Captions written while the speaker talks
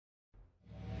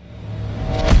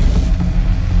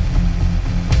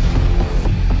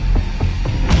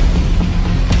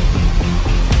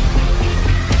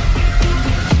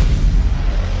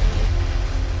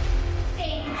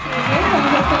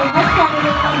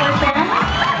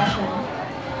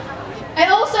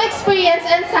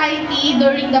anxiety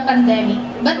during the pandemic,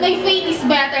 but my faith is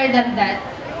better than that.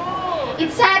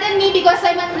 It saddened me because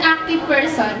I'm an active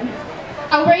person,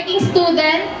 a working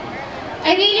student.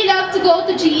 I really love to go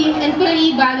to gym and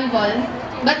play volleyball,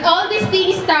 but all these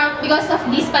things stopped because of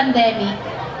this pandemic.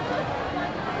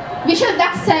 We should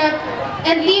accept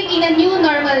and live in a new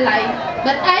normal life,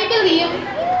 but I believe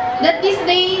that this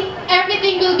day,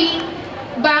 everything will be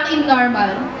back in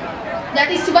normal. That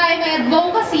is why my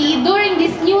advocacy during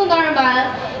this new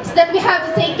normal is that we have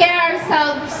to take care of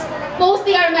ourselves,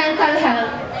 mostly our mental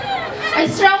health. I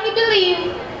strongly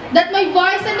believe that my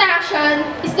voice and action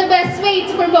is the best way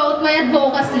to promote my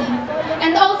advocacy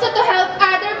and also to help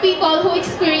other people who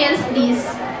experience this.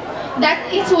 That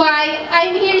is why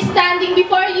I'm here standing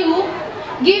before you,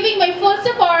 giving my full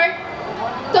support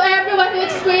to everyone who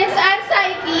experiences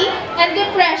anxiety and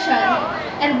depression,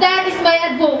 and that is my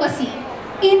advocacy.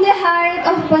 In the height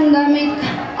of pandemic,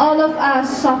 all of us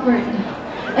suffered,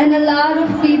 and a lot of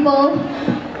people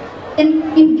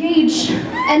engage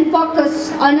and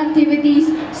focus on activities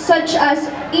such as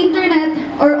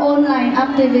internet or online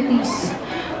activities.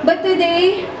 But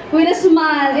today, with a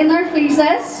smile in our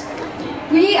faces,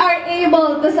 we are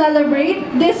able to celebrate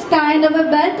this kind of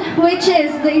event, which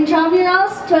is the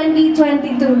Intramurals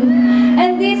 2022.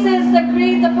 And this is a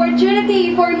great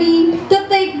opportunity for me to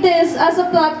take this as a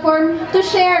platform to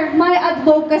share my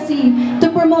advocacy to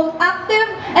promote active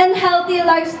and healthy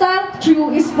lifestyle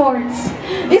through sports.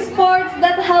 Sports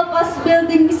that help us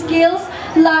building skills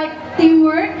like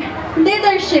teamwork,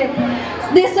 leadership,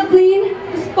 discipline,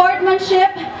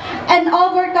 sportsmanship, and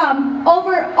overall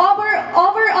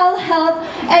health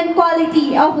and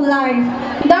quality of life.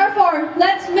 Therefore,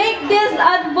 let's make this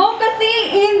advocacy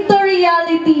into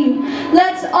reality.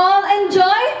 Let's all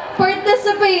enjoy,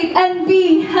 participate, and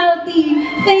be healthy.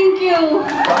 Thank you.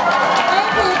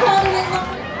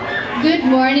 Good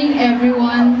morning,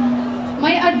 everyone.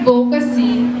 My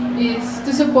advocacy is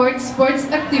to support sports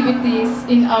activities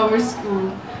in our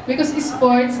school because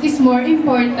sports is more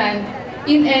important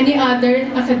in any other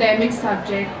academic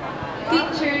subject.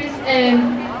 Teachers and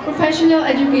professional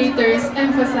educators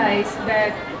emphasize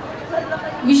that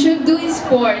we should do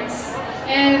sports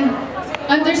and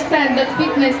understand that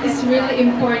fitness is really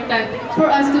important for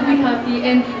us to be healthy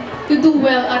and to do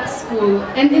well at school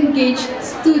and engage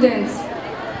students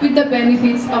with the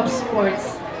benefits of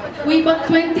sports. Way back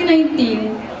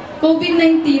 2019,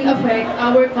 COVID-19 affected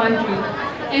our country,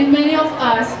 and many of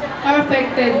us are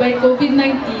affected by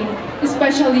COVID-19,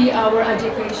 especially our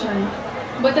education.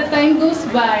 But the time goes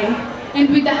by, and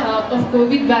with the help of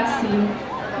COVID vaccine,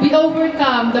 we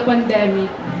overcome the pandemic.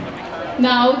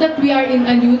 Now that we are in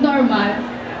a new normal,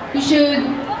 we should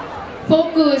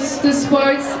focus to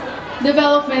sports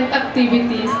development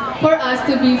activities for us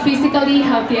to be physically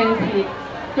healthy and fit.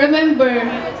 Remember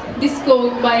this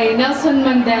quote by Nelson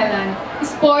Mandela: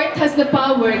 "Sport has the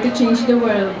power to change the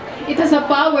world. It has a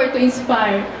power to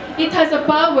inspire. It has a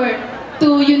power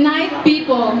to unite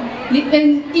people,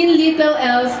 and in little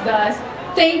else does."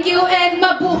 Thank you and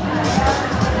mabuhay!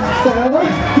 So,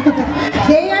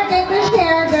 they are going to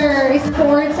share their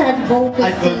sports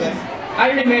advocacy.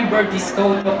 I remember this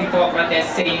quote of Hippocrates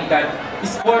saying that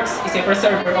sports is a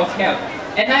preserver of health,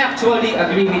 and I actually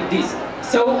agree with this.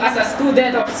 So, as a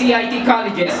student of CIT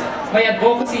colleges, my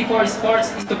advocacy for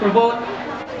sports is to promote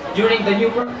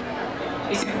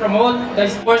the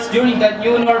sports during the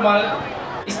new normal,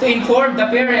 is to inform the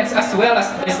parents as well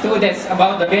as the students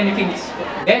about the benefits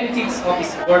of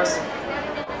sports.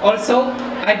 Also,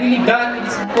 I believe that it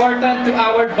is important to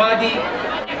our body,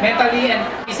 mentally and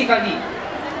physically,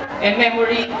 and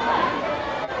memory.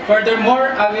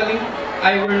 Furthermore, I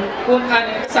will put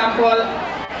an example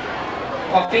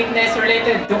of fitness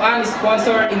related to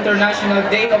unsponsored International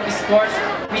Day of Sports,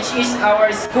 which is our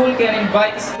school can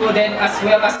invite students as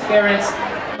well as parents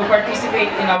to participate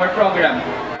in our program.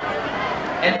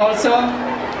 And also,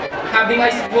 having a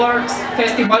sports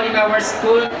festival in our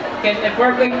school can be a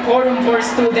perfect forum for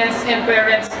students and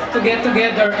parents to get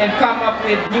together and come up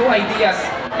with new ideas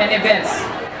and events.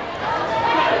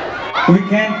 We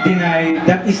can't deny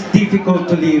that it's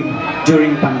difficult to live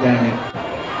during pandemic.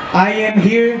 I am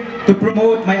here to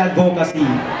promote my advocacy,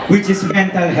 which is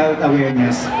mental health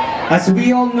awareness. As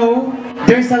we all know,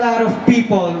 there's a lot of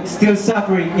people still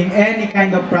suffering in any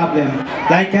kind of problem,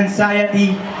 like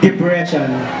anxiety, depression,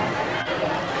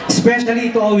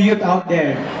 especially to all youth out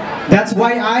there. That's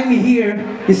why I'm here,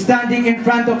 standing in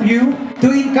front of you,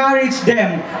 to encourage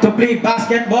them to play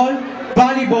basketball,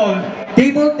 volleyball,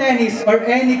 table tennis, or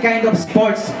any kind of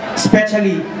sports,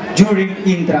 especially during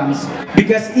intrams,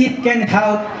 because it can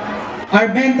help our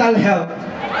mental health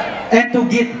and to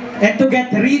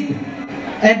get rid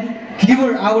and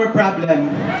cure our problem.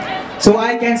 So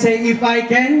I can say, if I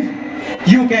can,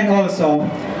 you can also.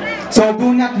 So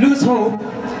do not lose hope,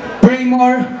 pray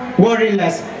more, worry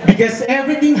less, because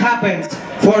everything happens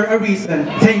for a reason.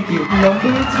 Thank you. Number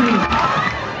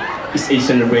 3 is a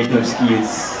celebration of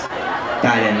skills,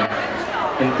 talent,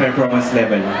 and performance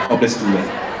level of the student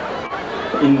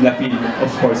in the field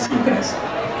of sports interest.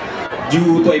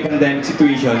 Due to a pandemic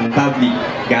situation, public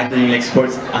gathering like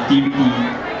sports activity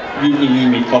being a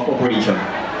limit of operation.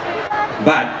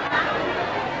 But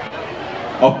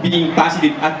of being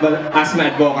positive as my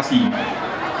advocacy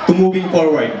to moving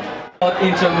forward.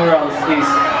 Intramurals is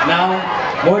now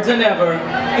more than ever.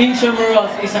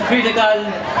 Intramurals is a critical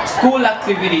school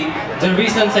activity. The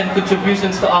reasons and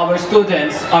contributions to our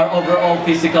students are overall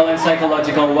physical and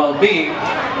psychological well-being,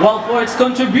 while for its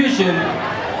contribution,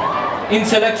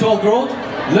 intellectual growth,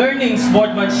 learning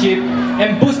sportsmanship,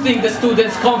 and boosting the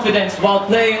students' confidence while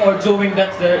playing or doing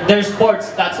their sports.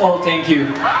 That's all. Thank you.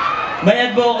 My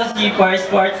advocacy for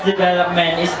sports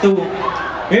development is to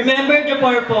remember the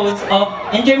purpose of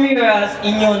intramurals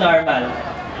in new normal.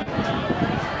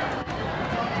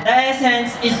 The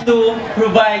essence is to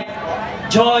provide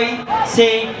joy,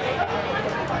 safe,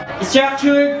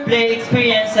 structured play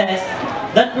experiences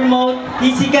that promote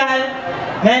physical,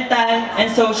 mental,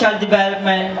 and social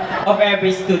development of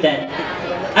every student.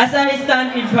 As I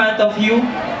stand in front of you,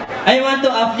 I want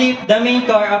to uplift the main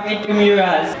core of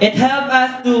intramurals. It helps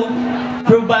us to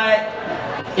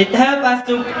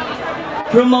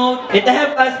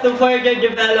further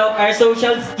develop our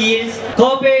social skills,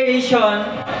 cooperation,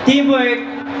 teamwork,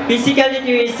 physical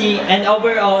literacy, and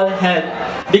overall health.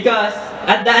 Because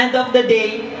at the end of the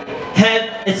day,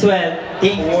 health is wealth.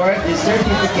 Thank you. Award the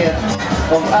certificate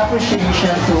of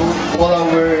appreciation to all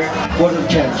our Board of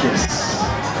Judges.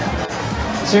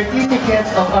 Certificate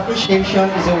of appreciation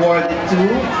is awarded to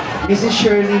Mrs.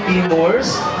 Shirley B.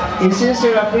 Morse in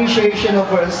sincere appreciation of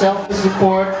her selfless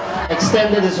support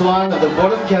extended as one of the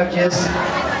Board of Judges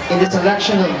in the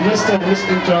selection of Mr. and Miss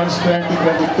Introns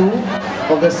 2022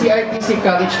 of the CITC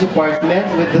College Department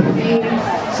with the theme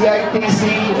CITC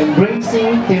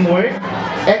Embracing Teamwork,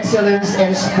 Excellence,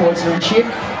 and Sportsmanship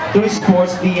through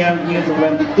Sports Beyond Youth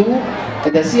 22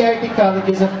 at the CIT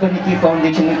Colleges of Paniki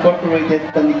Foundation Incorporated,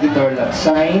 Paniki Tarlac.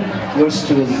 Signed, yours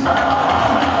truly.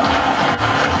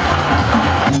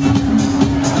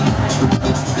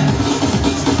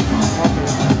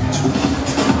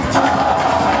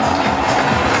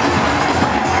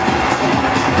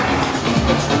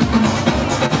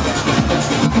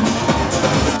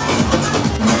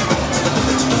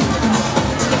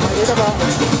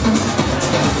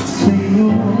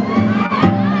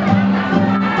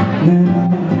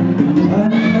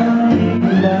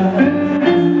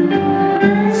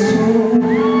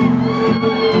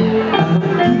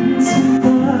 So,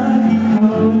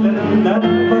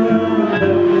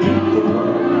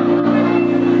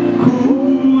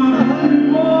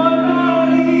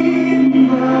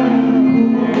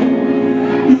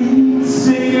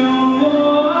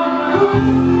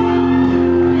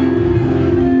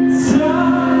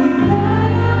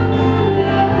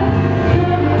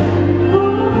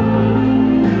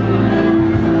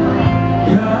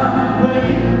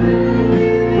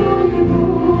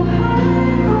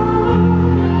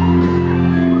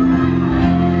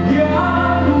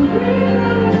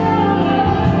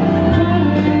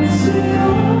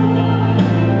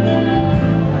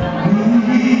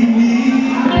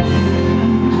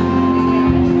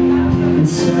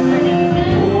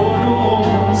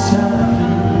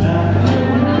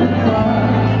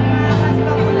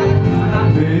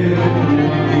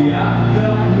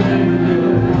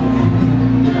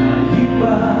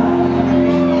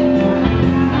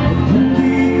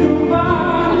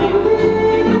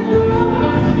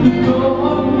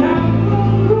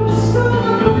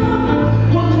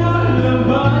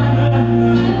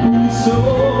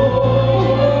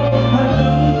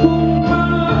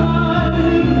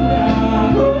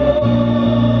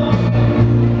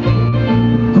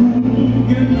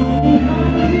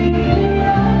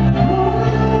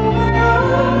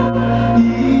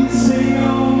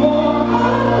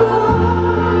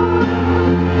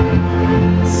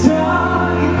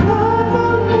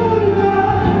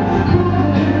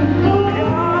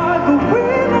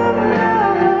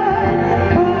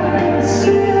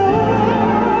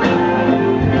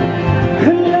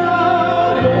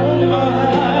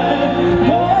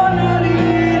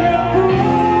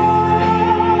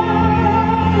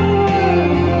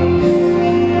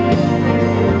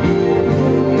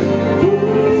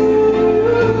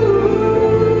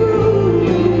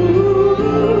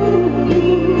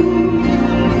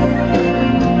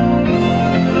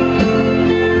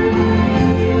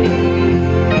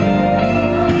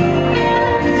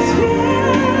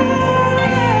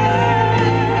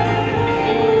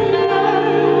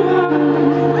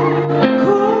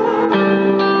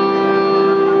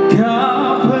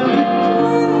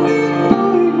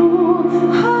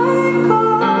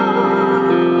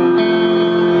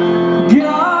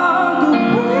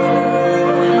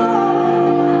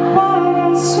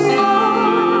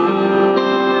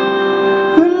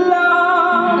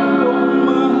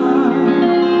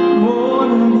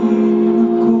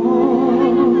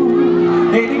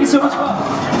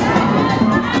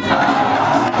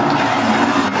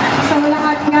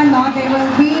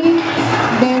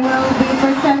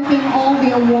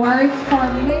 the awards for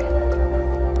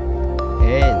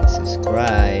and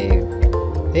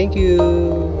subscribe. Thank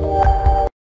you.